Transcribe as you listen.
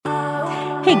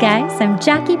Hey guys, I'm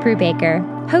Jackie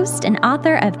Brubaker, host and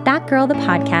author of That Girl the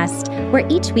Podcast, where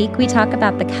each week we talk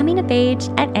about the coming of age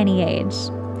at any age.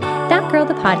 That Girl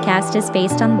the Podcast is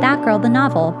based on That Girl the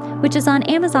novel, which is on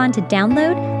Amazon to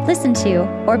download, listen to,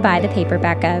 or buy the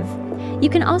paperback of. You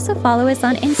can also follow us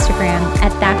on Instagram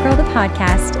at That Girl the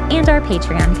Podcast and our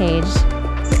Patreon page.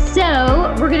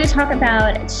 So we're going to talk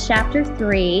about Chapter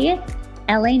 3,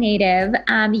 LA native.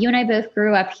 You and I both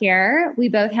grew up here. We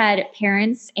both had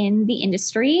parents in the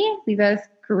industry. We both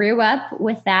grew up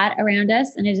with that around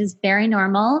us, and it is very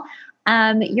normal.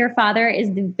 Your father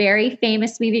is the very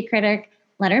famous movie critic,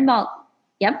 Leonard Maltin.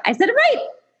 Yep, I said it right.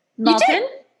 Maltin.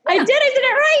 You did. I said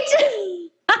it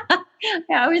right.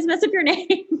 I always mess up your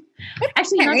name.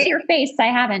 Actually, not to your face. I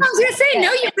haven't. I was going to say,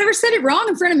 no, you've never said it wrong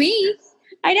in front of me.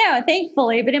 I know,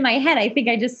 thankfully. But in my head, I think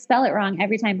I just spell it wrong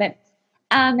every time. But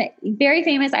very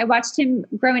famous. I watched him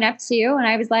growing up too. And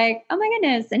I was like, oh my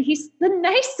goodness. And he's the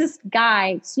nicest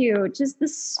guy too. Just the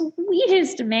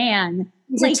sweetest man.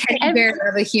 He's like a teddy bear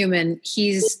of a human.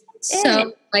 He's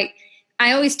so like,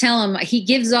 I always tell him he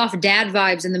gives off dad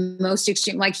vibes in the most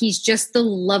extreme. Like he's just the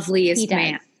loveliest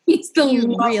man. He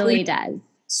really does.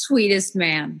 Sweetest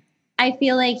man. I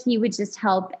feel like he would just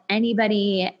help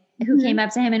anybody who came up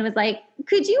to him and was like,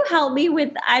 could you help me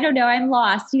with, I don't know, I'm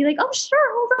lost. He'd be like, oh,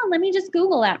 sure, hold on. Let me just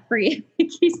Google that for you.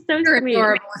 He's so sweet.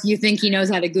 Adorable if you think he knows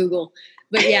how to Google.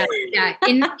 But yeah.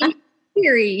 In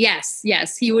theory, yes.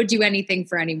 He would do anything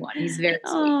for anyone. He's very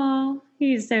sweet. Oh,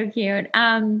 he's so cute.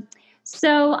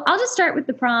 So I'll just start with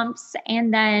the prompts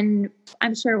and then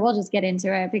I'm sure we'll just get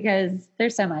into it because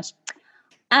there's so much.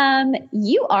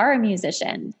 You are a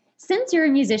musician. Since you're a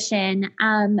musician,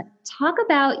 talk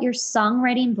about your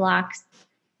songwriting blocks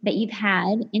that you've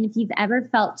had and if you've ever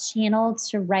felt channeled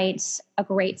to write a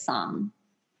great song.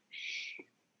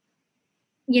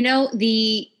 You know,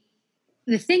 the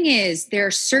thing is, there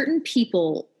are certain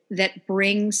people that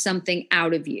bring something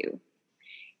out of you.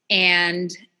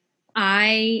 And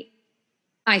I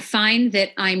find that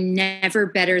I'm never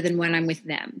better than when I'm with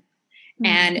them.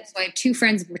 And so I have two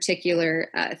friends in particular,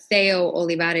 Theo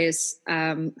Olivares,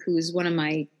 who's one of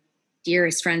my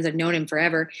dearest friends. I've known him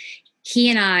forever. He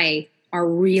and I are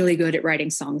really good at writing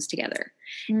songs together.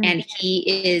 And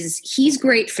he's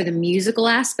great for the musical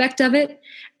aspect of it.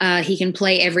 He can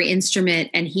play every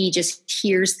instrument and he just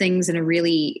hears things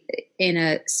in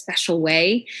a special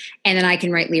way. And then I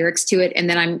can write lyrics to it. And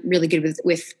then I'm really good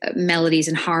with melodies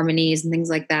and harmonies and things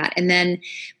like that. And then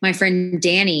my friend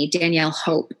Danielle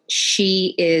Hope,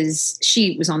 she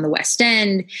was on the West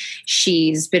End.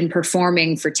 She's been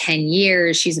performing for 10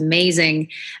 years. She's amazing.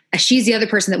 She's the other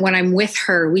person that when I'm with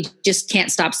her, we just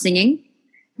can't stop singing.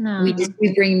 No.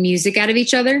 We bring music out of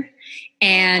each other.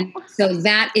 And so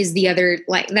that is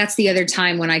that's the other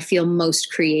time when I feel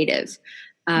most creative.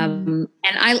 And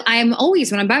I'm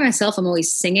always, when I'm by myself, I'm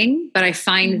always singing, but I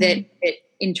find that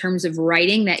in terms of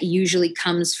writing, that usually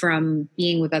comes from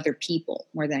being with other people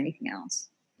more than anything else.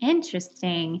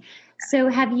 Interesting. So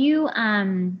have you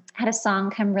had a song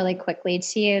come really quickly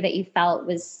to you that you felt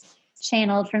was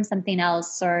channeled from something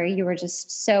else, or you were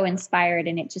just so inspired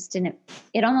and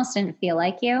it almost didn't feel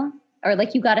like you? Or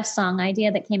like you got a song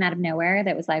idea that came out of nowhere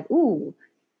that was like, ooh,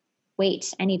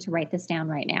 wait, I need to write this down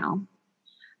right now.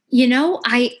 You know,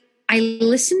 I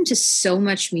listen to so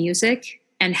much music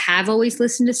and have always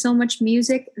listened to so much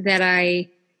music that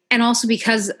and also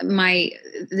because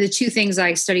the two things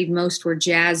I studied most were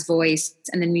jazz voice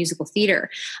and then musical theater.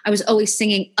 I was always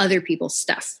singing other people's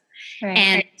stuff. Right.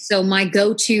 And so my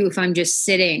go-to if I'm just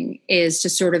sitting is to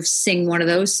sort of sing one of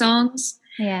those songs.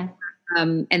 Yeah.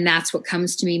 And that's what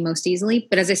comes to me most easily.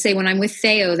 But as I say, when I'm with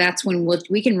Theo, that's when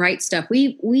we can write stuff.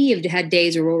 We have had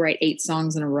days where we'll write 8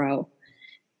 songs in a row.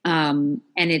 And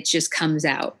it just comes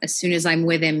out. As soon as I'm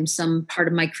with him, some part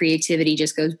of my creativity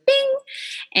just goes bing,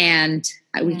 and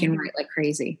we can write like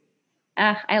crazy.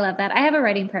 I love that. I have a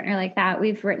writing partner like that.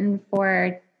 We've written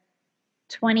for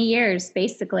 20 years,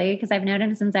 basically, because I've known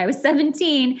him since I was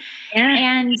 17.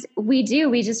 Yeah. And we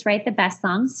just write the best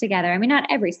songs together. I mean, not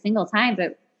every single time,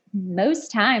 but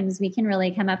most times we can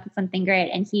really come up with something great.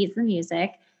 And he's the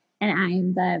music and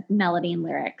I'm the melody and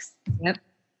lyrics. Yep.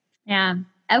 Yeah.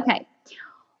 Okay.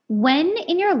 When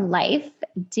in your life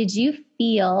did you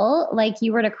feel like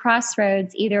you were at a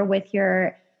crossroads, either with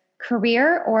your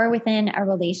career or within a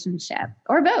relationship,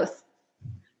 or both?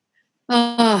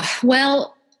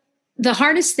 Well, the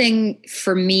hardest thing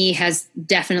for me has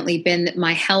definitely been that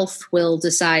my health will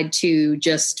decide to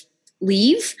just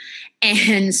leave.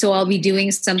 And so I'll be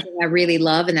doing something I really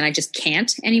love and then I just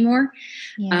can't anymore.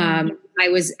 Yeah. I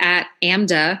was at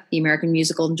AMDA, the American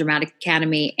Musical and Dramatic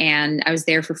Academy, and I was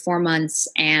there for 4 months.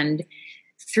 And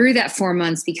through that 4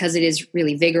 months, because it is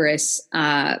really vigorous,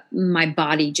 my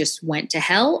body just went to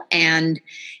hell. And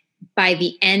by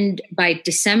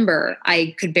December,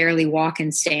 I could barely walk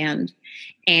and stand.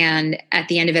 And at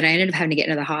the end of it, I ended up having to get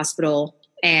into the hospital,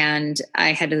 and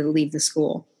I had to leave the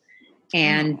school.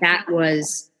 And that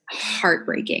was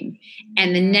heartbreaking.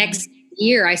 And the next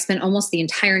year, I spent almost the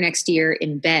entire next year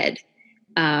in bed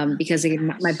because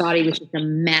my body was just a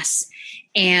mess.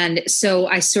 And so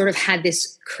I sort of had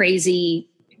this crazy,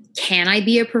 can I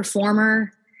be a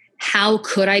performer? How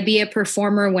could I be a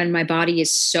performer when my body is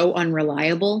so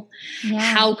unreliable? Yeah.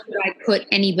 How could I put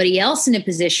anybody else in a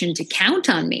position to count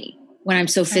on me when I'm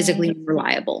so physically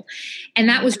unreliable? And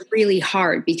that was really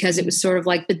hard, because it was sort of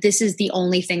like, but this is the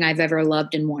only thing I've ever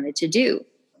loved and wanted to do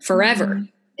forever. Mm-hmm.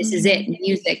 This is it,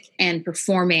 music and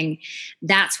performing.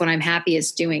 That's what I'm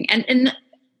happiest doing. And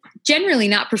generally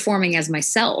not performing as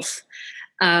myself,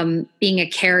 being a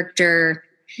character.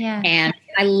 Yeah. And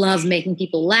I love making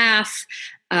people laugh.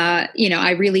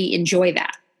 I really enjoy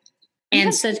that. And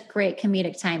have such great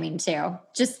comedic timing too.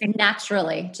 Just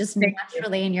naturally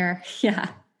in your, yeah.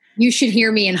 You should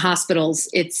hear me in hospitals.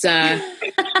 It's,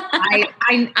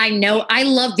 I know I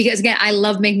love, because again, I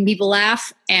love making people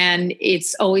laugh, and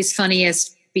it's always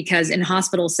funniest because in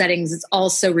hospital settings, it's all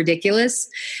so ridiculous.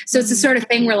 So it's the sort of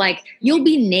thing where like, you'll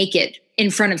be naked in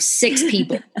front of 6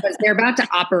 people because they're about to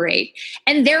operate,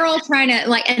 and they're all trying to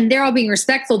and they're all being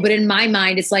respectful. But in my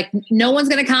mind, it's like, no one's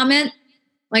going to comment.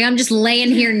 Like, I'm just laying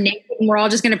here naked, and we're all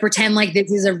just going to pretend like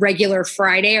this is a regular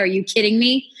Friday. Are you kidding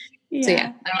me? Yeah. So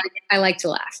yeah, I like to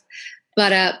laugh,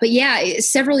 but yeah,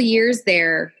 several years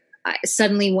there, I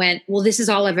suddenly went, well, this is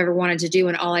all I've ever wanted to do,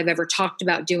 and all I've ever talked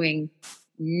about doing.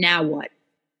 Now what?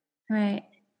 Right.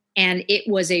 And it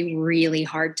was a really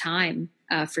hard time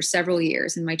for several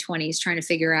years in my 20s, trying to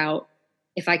figure out,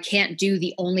 if I can't do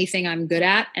the only thing I'm good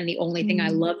at and the only thing I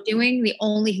love doing, the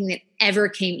only thing that ever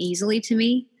came easily to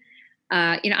me.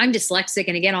 I'm dyslexic,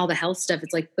 and again, all the health stuff,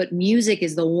 it's like, but music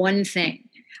is the one thing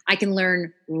I can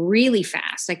learn really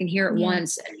fast. I can hear it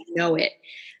once and know it.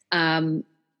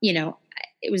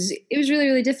 It was really,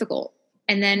 really difficult.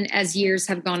 And then as years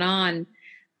have gone on,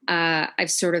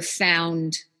 I've sort of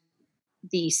found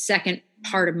the second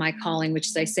part of my calling, which,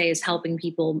 as I say, is helping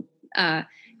people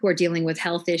who are dealing with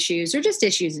health issues or just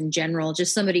issues in general,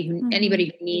 just anybody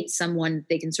who needs someone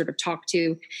they can sort of talk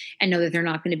to and know that they're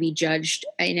not going to be judged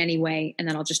in any way. And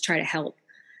then I'll just try to help.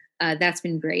 That's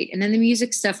been great. And then the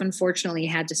music stuff, unfortunately,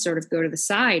 had to sort of go to the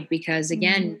side because,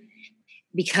 again,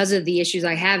 because of the issues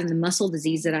I have and the muscle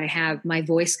disease that I have, my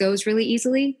voice goes really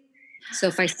easily. So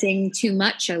if I sing too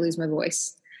much, I lose my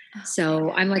voice.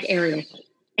 So I'm like Ariel.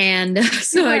 And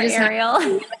so I just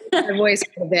have my voice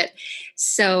for a bit.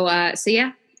 So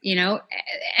yeah,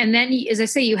 and then, as I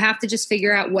say, you have to just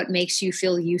figure out what makes you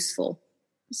feel useful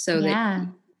so that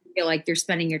you feel like you're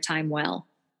spending your time well.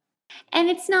 And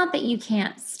it's not that you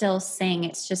can't still sing.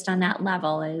 It's just on that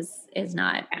level is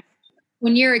not.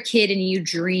 When you're a kid and you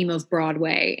dream of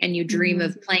Broadway and you dream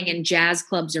of playing in jazz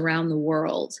clubs around the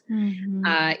world,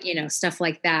 stuff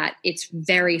like that, it's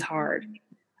very hard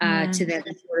to then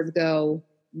sort of go,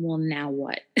 well, now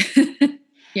what?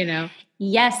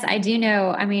 Yes, I do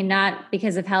know. I mean, not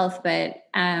because of health, but,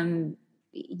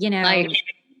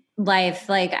 life.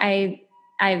 Like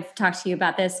I've talked to you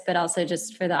about this, but also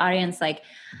just for the audience, like,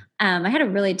 I had a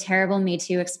really terrible Me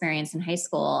Too experience in high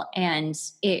school, and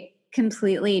it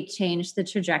completely changed the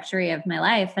trajectory of my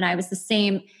life. And I was the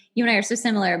same. You and I are so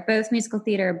similar, both musical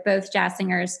theater, both jazz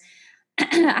singers.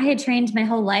 I had trained my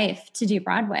whole life to do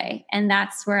Broadway, and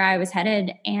that's where I was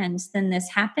headed. And then this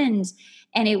happened,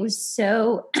 and it was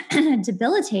so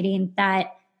debilitating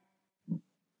that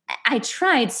I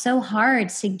tried so hard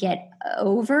to get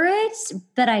over it,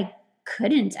 but I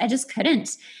couldn't. I just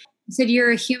couldn't. You said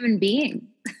you're a human being.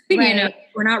 Right.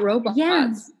 We're not robots.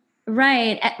 Yeah.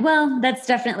 Right. Well, that's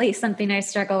definitely something I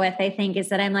struggle with, I think, is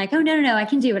that I'm like, oh, no, I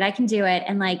can do it.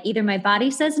 And like, either my body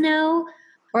says no,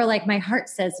 or like my heart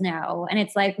says no. And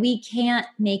it's like, we can't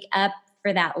make up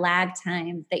for that lag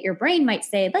time that your brain might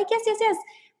say like, yes.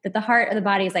 But the heart or the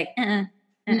body is like, But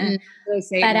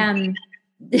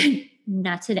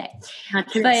not today.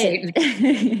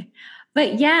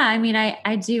 But yeah, I mean,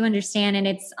 I do understand. And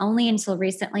it's only until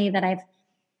recently that I've,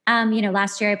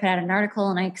 last year I put out an article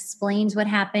and I explained what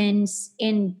happened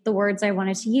in the words I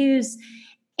wanted to use.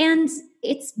 And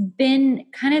it's been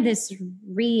kind of this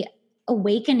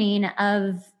awakening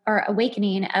of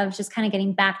just kind of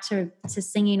getting back to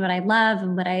singing what I love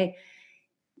and what I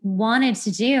wanted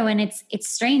to do. And it's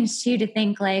strange too, to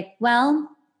think like, well,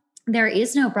 there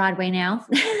is no Broadway now.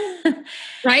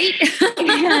 Right.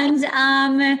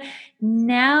 And,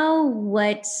 now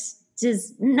what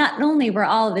does not only were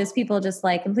all of those people just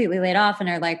like completely laid off and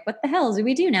are like, what the hell do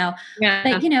we do now? Yeah.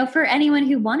 But, you know, for anyone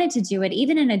who wanted to do it,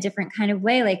 even in a different kind of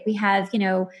way, like we have, you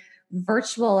know,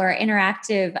 virtual or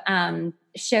interactive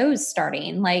shows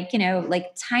starting, like, you know,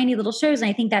 like tiny little shows. And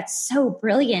I think that's so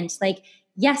brilliant. Like,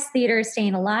 yes, theater is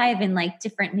staying alive in like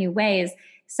different new ways.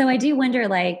 So I do wonder,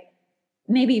 like,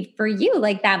 maybe for you,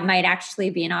 like that might actually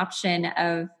be an option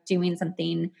of doing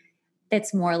something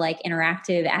that's more like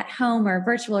interactive at home or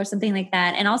virtual or something like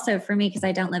that. And also for me, because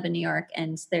I don't live in New York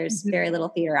and there's very little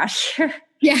theater out here.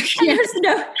 Yeah.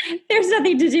 There's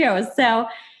nothing to do. So,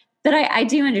 but I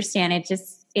do understand it.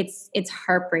 Just, it's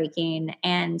heartbreaking.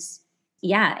 And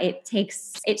yeah,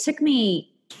 it took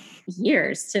me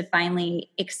years to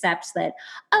finally accept that,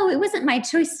 oh, it wasn't my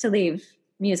choice to leave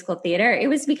musical theater. It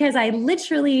was because I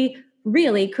literally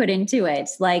really couldn't do it.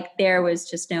 Like there was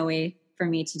just no way for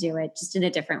me to do it, just in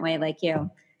a different way, like you.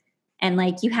 And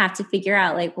like, you have to figure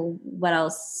out like, well, what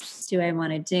else do I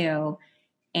want to do?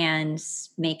 And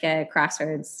make a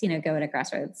crossroads, you know, go at a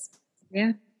crossroads.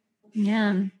 Yeah.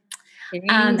 Yeah.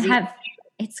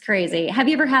 It's crazy. Have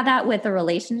you ever had that with a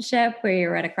relationship where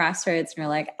you're at a crossroads and you're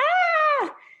like,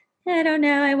 I don't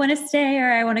know, I want to stay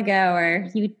or I want to go, or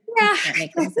you can't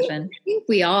make a decision? I think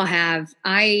we all have.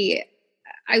 I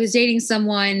was dating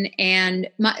someone and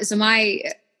I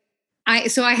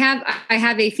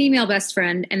have a female best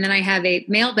friend and then I have a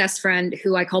male best friend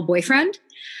who I call boyfriend.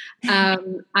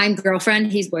 I'm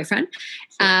girlfriend, he's boyfriend.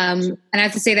 And I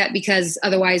have to say that because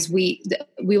otherwise we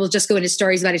will just go into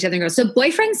stories about each other and go, so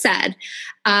boyfriend said,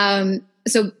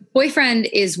 so boyfriend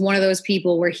is one of those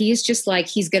people where he's just like,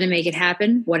 he's going to make it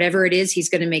happen. Whatever it is, he's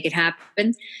going to make it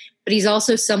happen. But he's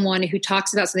also someone who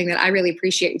talks about something that I really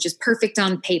appreciate, which is perfect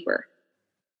on paper.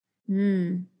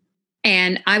 Mm.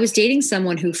 And I was dating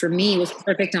someone who for me was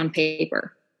perfect on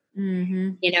paper.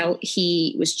 Mm-hmm. You know,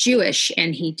 he was Jewish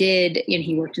and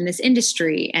he worked in this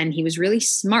industry and he was really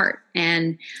smart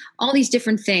and all these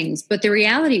different things. But the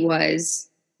reality was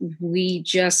we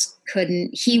just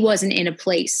couldn't, he wasn't in a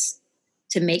place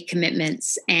to make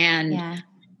commitments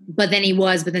but then he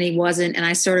wasn't. And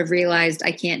I sort of realized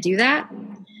I can't do that.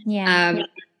 Yeah.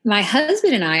 My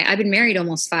husband and I've been married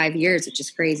almost 5 years, which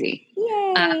is crazy.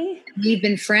 Yay. We've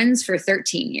been friends for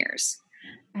 13 years.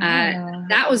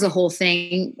 That was a whole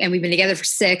thing. And we've been together for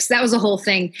 6. That was a whole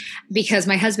thing because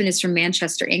my husband is from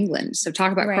Manchester, England. So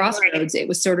talk about crossroads. It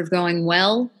was sort of going,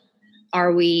 well,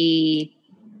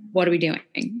 what are we doing?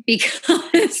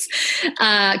 Because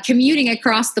commuting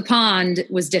across the pond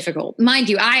was difficult. Mind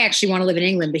you, I actually want to live in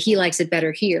England, but he likes it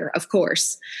better here, of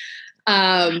course. So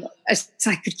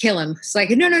I could kill him. It's like,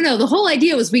 no. The whole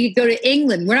idea was we could go to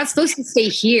England. We're not supposed to stay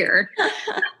here.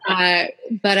 But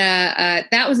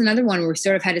that was another one where we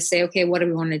sort of had to say, okay, what do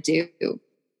we want to do?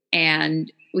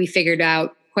 And we figured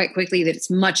out quite quickly that it's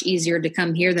much easier to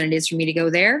come here than it is for me to go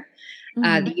there.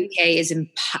 Mm-hmm. The UK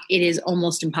it is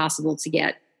almost impossible to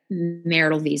get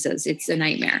marital visas. It's a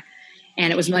nightmare.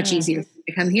 And it was much easier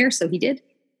to come here. So he did.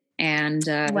 And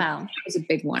wow, it was a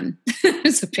big one.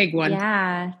 It's a big one.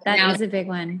 Yeah, that is a big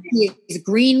one. He's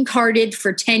green carded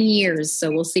for 10 years.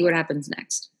 So we'll see what happens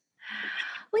next.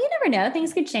 Well, you never know.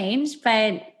 Things could change,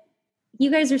 but you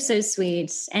guys are so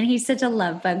sweet. And he's such a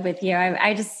love bug with you.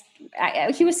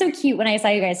 He was so cute when I saw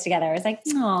you guys together. I was like,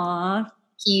 aw.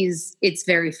 It's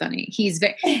very funny. He's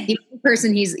the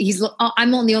person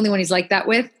I'm the only one he's like that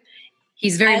with.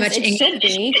 He's very much English. Should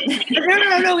be.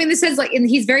 No. In the sense,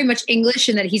 he's very much English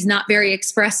in that he's not very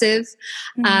expressive.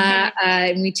 Mm-hmm.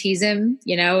 And we tease him.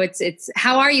 You know, it's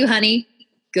how are you, honey?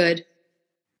 Good.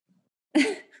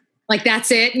 Like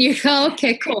that's it. And you go,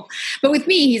 okay, cool. But with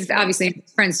me, he's obviously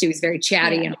friends too. He's very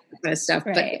chatty and all that kind of stuff.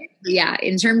 Right. But yeah,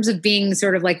 in terms of being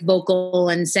sort of like vocal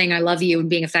and saying I love you and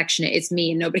being affectionate, it's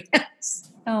me and nobody else.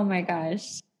 Oh my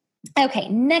gosh. Okay,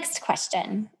 next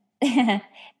question.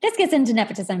 This gets into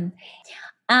nepotism.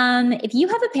 If you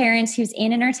have a parent who's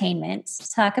in entertainment,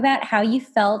 talk about how you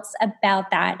felt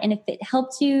about that and if it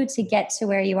helped you to get to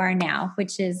where you are now,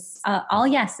 which is all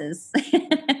yeses.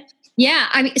 Yeah,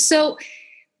 I mean, so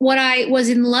what I was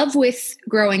in love with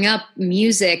growing up,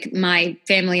 music, my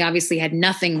family obviously had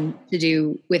nothing to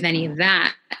do with any of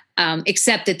that.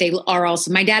 Except that they are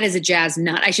also, my dad is a jazz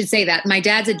nut. I should say that. My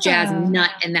dad's a jazz nut,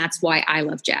 and that's why I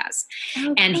love jazz.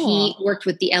 Oh, and he worked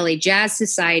with the LA Jazz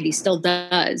Society, still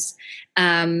does.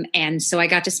 And so I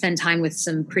got to spend time with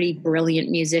some pretty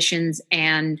brilliant musicians,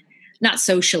 and not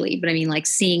socially, but I mean like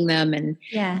seeing them. And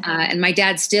my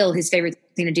dad still, his favorite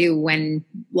thing to do when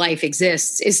life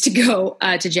exists is to go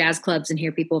to jazz clubs and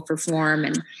hear people perform.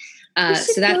 And we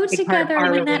should go together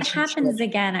when that happens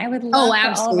again. I would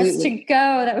love for all of us to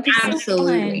go. That would be so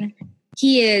fun.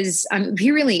 He is,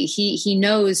 he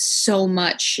knows so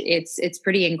much. It's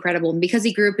pretty incredible. And because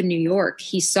he grew up in New York,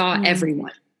 he saw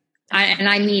everyone. And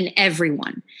I mean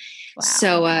everyone. Wow.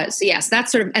 So yes,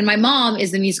 that's sort of, and my mom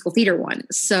is the musical theater one.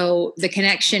 So the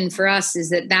connection for us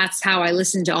is that's how I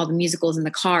listened to all the musicals in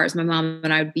the cars. My mom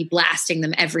and I would be blasting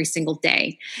them every single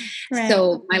day. Right.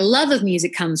 So my love of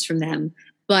music comes from them,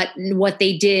 but what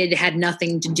they did had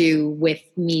nothing to do with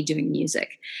me doing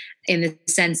music in the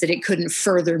sense that it couldn't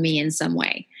further me in some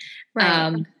way.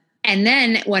 Right. And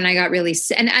then when I got really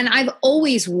sick, and I've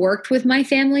always worked with my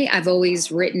family. I've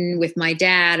always written with my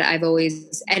dad. I've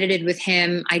always edited with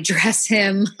him. I dress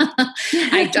him.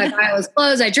 I buy all his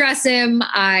clothes. I dress him.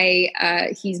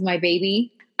 He's my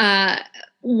baby.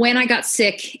 When I got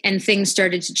sick and things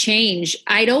started to change,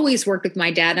 I'd always worked with my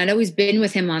dad. And I'd always been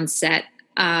with him on set,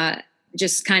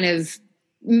 just kind of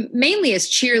mainly as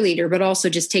cheerleader, but also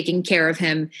just taking care of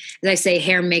him, as I say,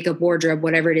 hair, makeup, wardrobe,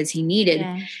 whatever it is he needed.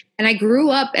 Yeah. And I grew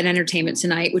up at Entertainment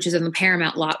Tonight, which is in the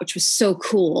Paramount lot, which was so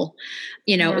cool.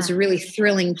 It was a really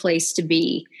thrilling place to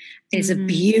be. It's a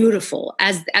beautiful,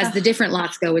 as the different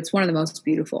lots go, it's one of the most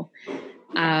beautiful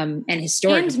and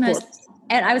historic.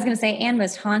 And I was going to say, and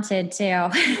most haunted too.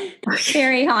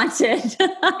 Very haunted.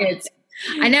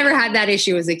 I never had that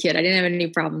issue as a kid. I didn't have any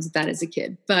problems with that as a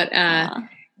kid, but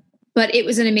it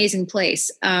was an amazing place.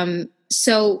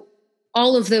 So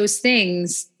all of those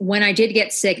things, when I did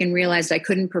get sick and realized I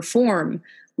couldn't perform,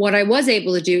 what I was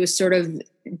able to do was sort of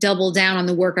double down on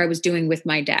the work I was doing with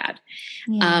my dad.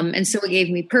 Yeah. And so it gave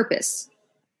me purpose.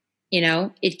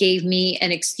 It gave me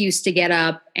an excuse to get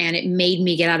up, and it made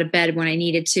me get out of bed when I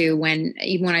needed to,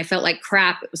 even when I felt like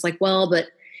crap, it was like, well, but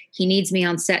he needs me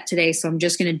on set today, so I'm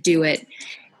just going to do it.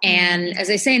 And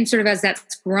as I say, and sort of as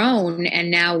that's grown,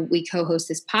 and now we co-host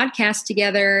this podcast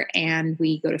together and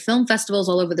we go to film festivals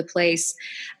all over the place.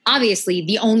 Obviously,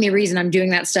 the only reason I'm doing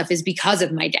that stuff is because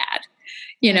of my dad.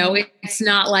 It's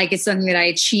not like it's something that I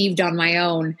achieved on my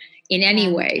own in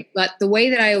any way. But the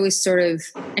way that I always sort of,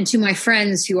 and to my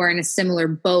friends who are in a similar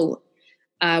boat,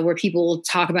 where people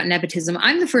talk about nepotism,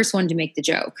 I'm the first one to make the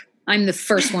joke. I'm the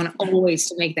first one always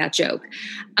to make that joke.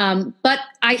 But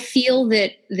I feel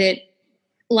that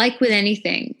like with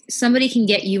anything, somebody can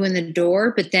get you in the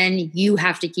door, but then you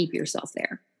have to keep yourself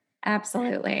there.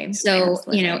 Absolutely. So,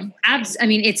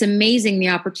 Absolutely. It's amazing the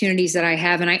opportunities that I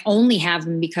have, and I only have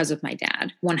them because of my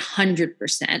dad,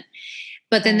 100%.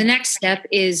 But then the next step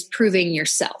is proving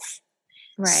yourself.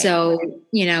 Right. So,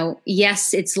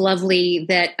 yes, it's lovely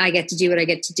that I get to do what I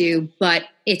get to do, but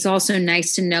it's also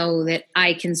nice to know that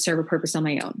I can serve a purpose on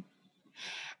my own.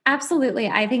 Absolutely.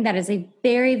 I think that is a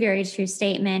very, very true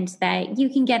statement, that you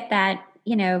can get that,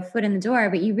 foot in the door,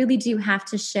 but you really do have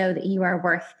to show that you are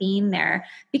worth being there,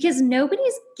 because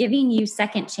nobody's giving you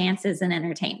second chances in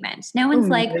entertainment. No one's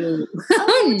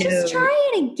just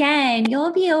try it again.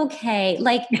 You'll be okay.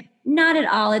 Like, not at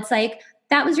all. It's like,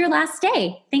 that was your last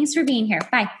day. Thanks for being here.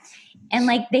 Bye. And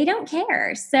they don't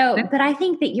care. So, but I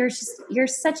think that you're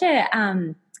such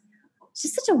a,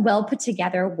 just such a well put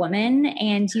together woman,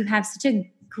 and you have such a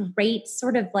great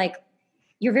sort of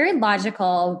you're very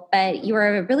logical, but you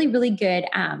are a really, really good,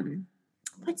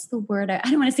 what's the word? I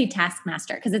don't want to say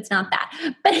taskmaster, because it's not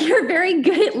that, but you're very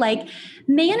good at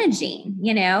managing,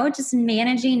 just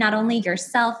managing not only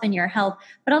yourself and your health,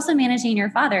 but also managing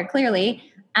your father. Clearly,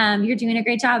 you're doing a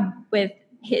great job with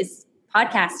his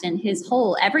podcast and his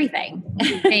whole everything.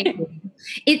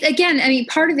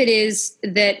 Part of it is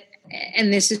that,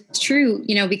 and this is true,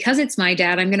 because it's my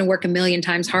dad, I'm going to work a million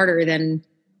times harder than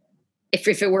if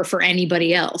it were for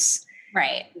anybody else.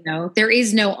 Right. There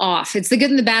is no off. It's the good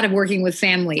and the bad of working with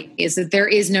family, is that there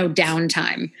is no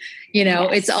downtime. Yes,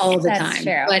 it's all the time.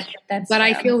 True. But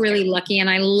I feel really lucky, and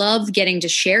I love getting to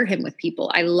share him with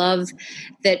people. I love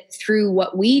that through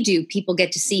what we do, people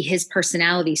get to see his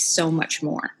personality so much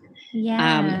more.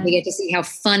 Yeah. They get to see how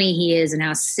funny he is and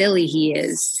how silly he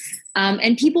is.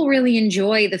 And people really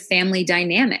enjoy the family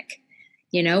dynamic.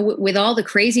 With all the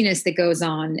craziness that goes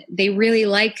on, they really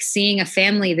like seeing a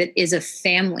family that is a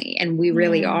family, and we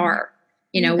really are.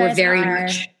 We're very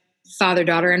much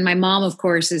father-daughter, and my mom, of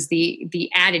course, is the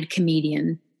added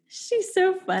comedian. She's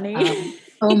so funny.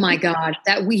 Oh my God,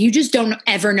 you just don't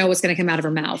ever know what's going to come out of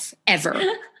her mouth, ever.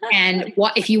 And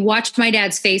if you watch my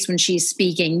dad's face when she's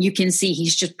speaking, you can see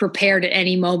he's just prepared at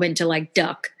any moment to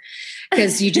duck.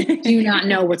 Because you just do not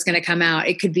know what's going to come out.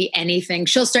 It could be anything.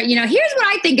 She'll start, here's what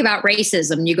I think about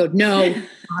racism. You go, no,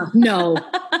 I'm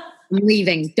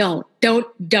leaving. Don't.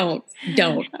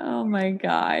 Oh my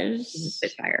gosh.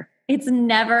 Spitfire. It's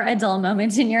never a dull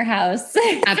moment in your house.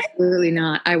 Absolutely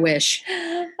not. I wish.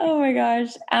 Oh my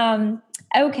gosh.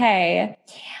 Okay.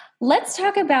 Let's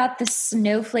talk about the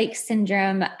snowflake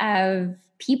syndrome of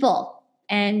people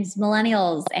and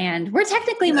millennials. And we're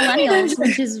technically millennials,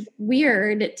 which is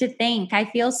weird to think. I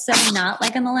feel so not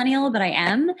like a millennial, but I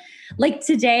am. Like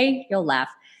today, you'll laugh.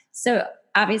 So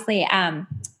obviously,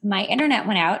 my internet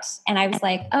went out and I was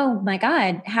like, oh my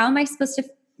God, how am I supposed to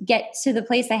get to the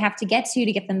place I have to get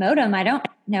the modem? I don't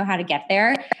know how to get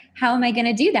there. How am I going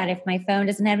to do that if my phone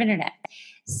doesn't have internet?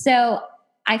 So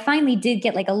I finally did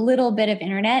get like a little bit of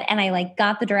internet, and I like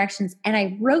got the directions and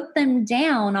I wrote them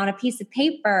down on a piece of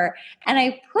paper and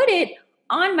I put it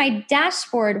on my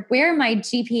dashboard where my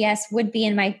GPS would be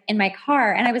in my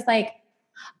car. And I was like,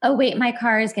 oh wait, my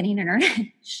car is getting internet.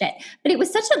 Shit. But it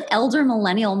was such an elder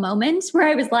millennial moment where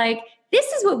I was like, this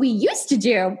is what we used to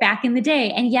do back in the day.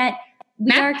 And yet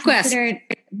we are considered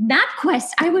MapQuest.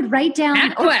 I would write down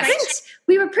MapQuest.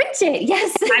 We would print it.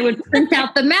 Yes. I would print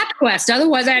out the MapQuest.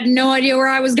 Otherwise I had no idea where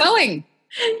I was going.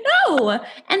 No.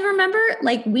 And remember,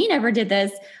 like, we never did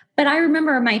this, but I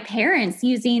remember my parents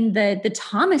using the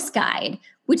Thomas guide,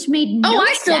 which made no sense. Oh,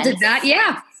 I still did that.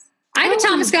 Yeah. I have a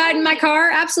Thomas guide in my car.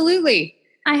 Absolutely.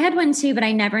 I had one too, but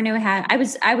I never knew how.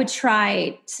 I would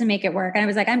try to make it work. And I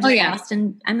was like, I'm just lost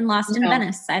in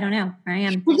Venice. I don't know where I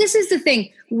am. Well, this is the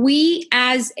thing. We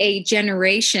as a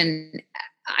generation,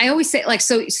 I always say, like,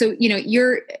 so, you know,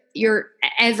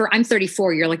 I'm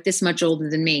 34. You're like this much older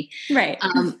than me. Right.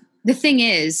 The thing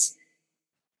is,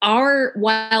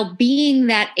 while being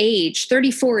that age,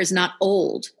 34 is not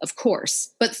old, of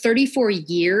course, but 34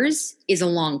 years is a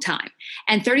long time.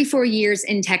 And 34 years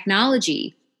in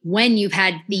technology, when you've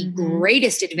had the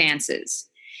greatest advances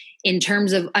in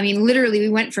terms of, I mean, literally we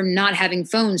went from not having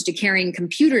phones to carrying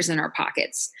computers in our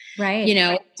pockets, right? You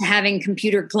know, to having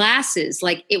computer glasses.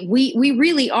 Like we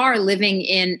really are living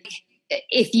in,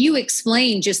 if you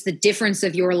explain just the difference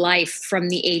of your life from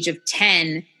the age of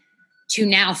 10 to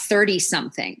now 30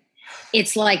 something,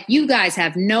 it's like, you guys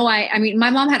have I mean,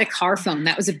 my mom had a car phone.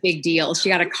 That was a big deal. She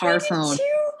got a car phone.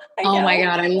 Oh my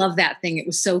God. I love that thing. It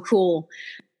was so cool.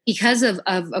 Because of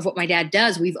what my dad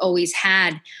does, we've always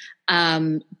had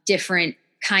different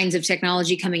kinds of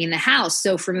technology coming in the house.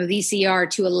 So from a VCR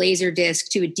to a laser disc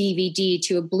to a DVD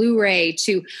to a Blu-ray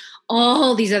to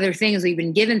all these other things we've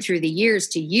been given through the years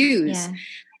to use.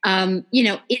 Yeah. You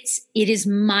know, it is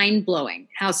mind blowing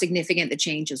how significant the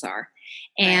changes are.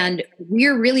 And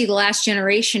we're really the last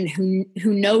generation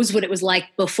who knows what it was like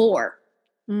before.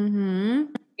 Mm-hmm.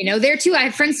 You know, there too, I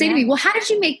have friends say to me, well, how did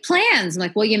you make plans? I'm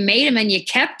like, well, you made them and you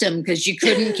kept them because you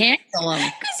couldn't cancel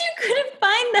them. Because you couldn't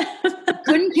find them.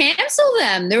 Couldn't cancel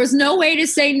them. There was no way to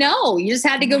say no. You just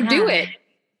had to go do it.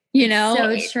 You know?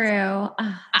 So true.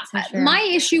 Oh, so true. My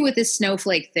issue with this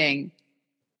snowflake thing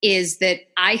is that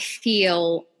I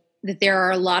feel that there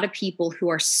are a lot of people who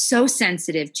are so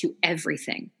sensitive to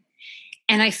everything.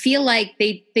 And I feel like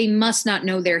they must not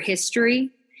know their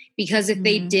history, because if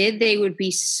they did, they would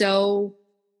be so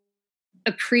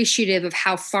appreciative of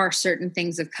how far certain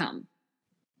things have come.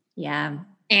 Yeah.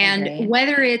 And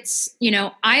whether it's, you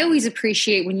know, I always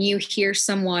appreciate when you hear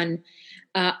someone,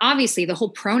 obviously the whole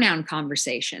pronoun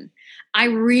conversation, I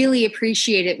really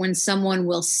appreciate it when someone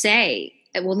will say,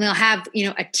 well, they'll have, you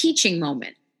know, a teaching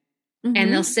moment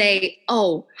and they'll say,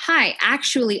 oh, hi,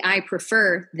 actually, I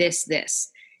prefer this.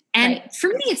 And for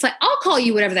me, it's like, I'll call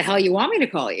you whatever the hell you want me to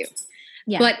call you.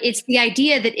 Yeah. But it's the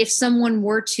idea that if someone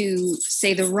were to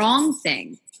say the wrong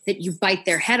thing, that you bite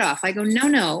their head off. I go,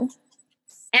 no,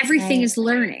 everything is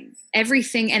learning.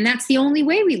 Everything. And that's the only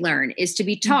way we learn, is to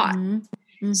be taught.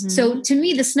 So to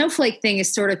me, the snowflake thing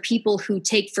is sort of people who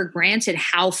take for granted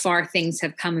how far things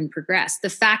have come and progressed. The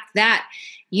fact that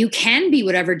you can be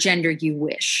whatever gender you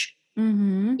wish.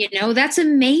 You know, that's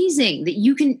amazing that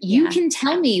you can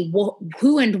tell me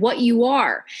who and what you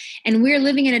are. And we're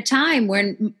living in a time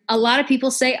when a lot of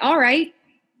people say, all right,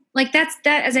 like that,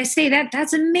 as I say,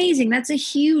 that's amazing. That's a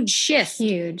huge shift.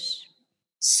 Huge.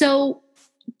 So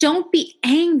don't be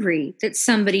angry that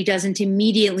somebody doesn't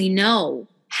immediately know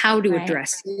how to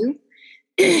address you.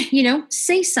 You know,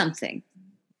 say something.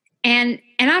 And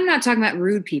I'm not talking about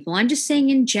rude people. I'm just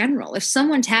saying in general, if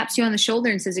someone taps you on the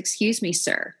shoulder and says, excuse me,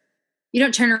 sir, you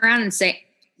don't turn around and say,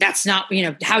 that's not, you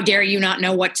know, how dare you not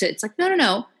know what to, it's like,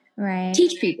 no. Right.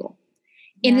 Teach people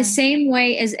in the same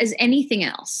way as anything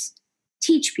else.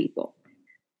 Teach people,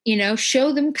 you know,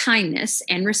 show them kindness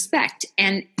and respect,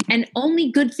 and only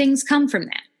good things come from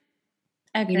that.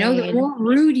 Agreed. You know, the more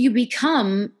rude you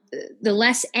become, the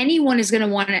less anyone is going to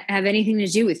want to have anything to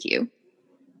do with you.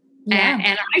 Yeah.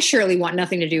 And I surely want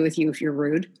nothing to do with you if you're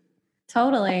rude.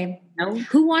 Totally. You know,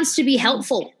 who wants to be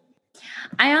helpful?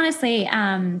 I honestly,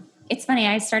 it's funny.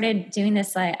 I started doing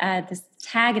this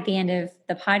tag at the end of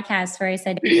the podcast where I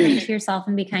said, be kind to yourself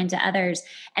and be kind to others.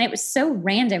 And it was so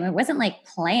random. It wasn't like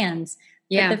planned.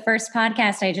 Yeah. But the first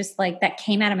podcast, I just like that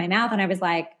came out of my mouth and I was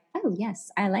like, oh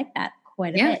yes, I like that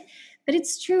quite a bit. But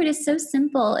it's true. It is so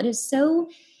simple. It is so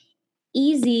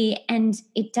easy, and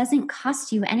it doesn't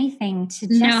cost you anything to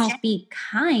just be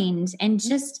kind and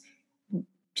just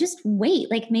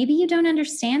wait. Like maybe you don't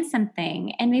understand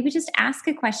something and maybe just ask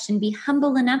a question, be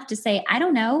humble enough to say, I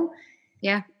don't know.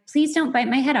 Yeah. Please don't bite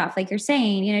my head off. Like you're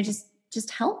saying, just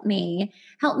help me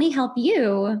help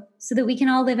you so that we can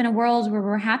all live in a world where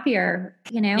we're happier,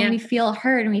 and we feel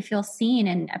heard and we feel seen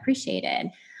and appreciated.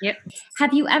 Yep.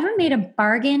 Have you ever made a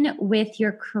bargain with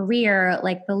your career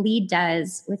like the lead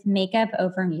does with makeup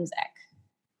over music?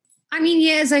 I mean,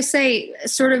 yeah, as I say,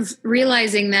 sort of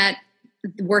realizing that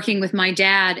working with my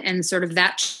dad and sort of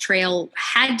that trail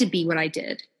had to be what I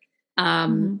did.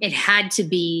 It had to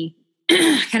be,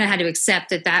 kind of had to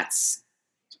accept that that's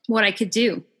what I could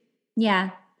do. Yeah.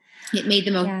 It made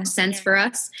the most sense for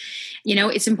us.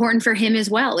 It's important for him as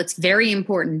well. It's very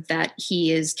important that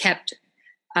he is kept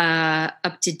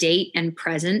up to date and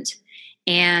present.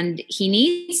 And he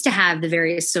needs to have the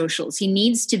various socials. He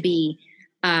needs to be,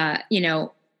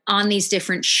 on these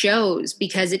different shows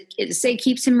because it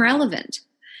keeps him relevant.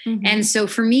 Mm-hmm. And so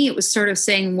for me, it was sort of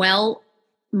saying, well,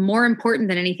 more important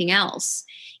than anything else,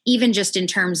 even just in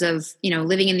terms of,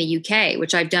 living in the UK,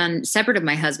 which I've done separate of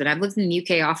my husband. I've lived in the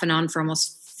UK off and on for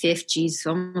almost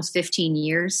 15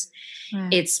 years. Wow.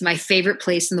 It's my favorite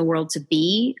place in the world to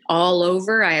be, all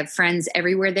over. I have friends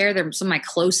everywhere there. Some of my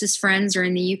closest friends are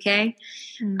in the UK.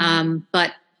 Mm-hmm.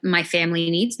 But my family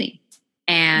needs me.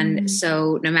 And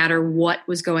so no matter what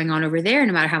was going on over there,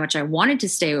 no matter how much I wanted to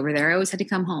stay over there, I always had to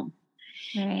come home.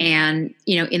 Right. And,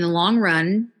 in the long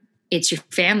run, it's your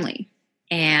family.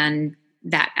 And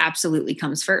that absolutely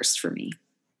comes first for me.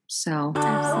 So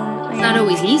absolutely. It's not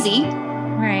always easy.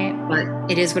 Right. But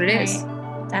it is what it is.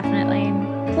 Definitely.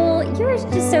 Well, you're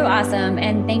just so awesome.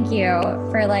 And thank you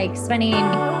for spending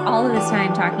all of this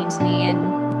time talking to me.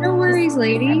 And no worries,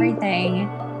 lady. Everything.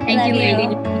 Thank you,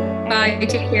 lady. Bye.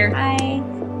 Take care. Bye.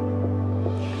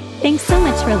 Thanks so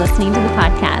much for listening to the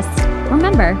podcast.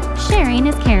 Remember, sharing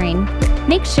is caring.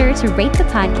 Make sure to rate the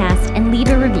podcast and leave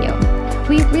a review.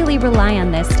 We really rely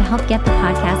on this to help get the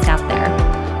podcast out there.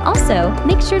 Also,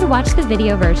 make sure to watch the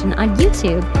video version on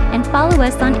YouTube and follow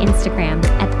us on Instagram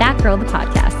at That Girl the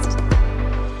Podcast.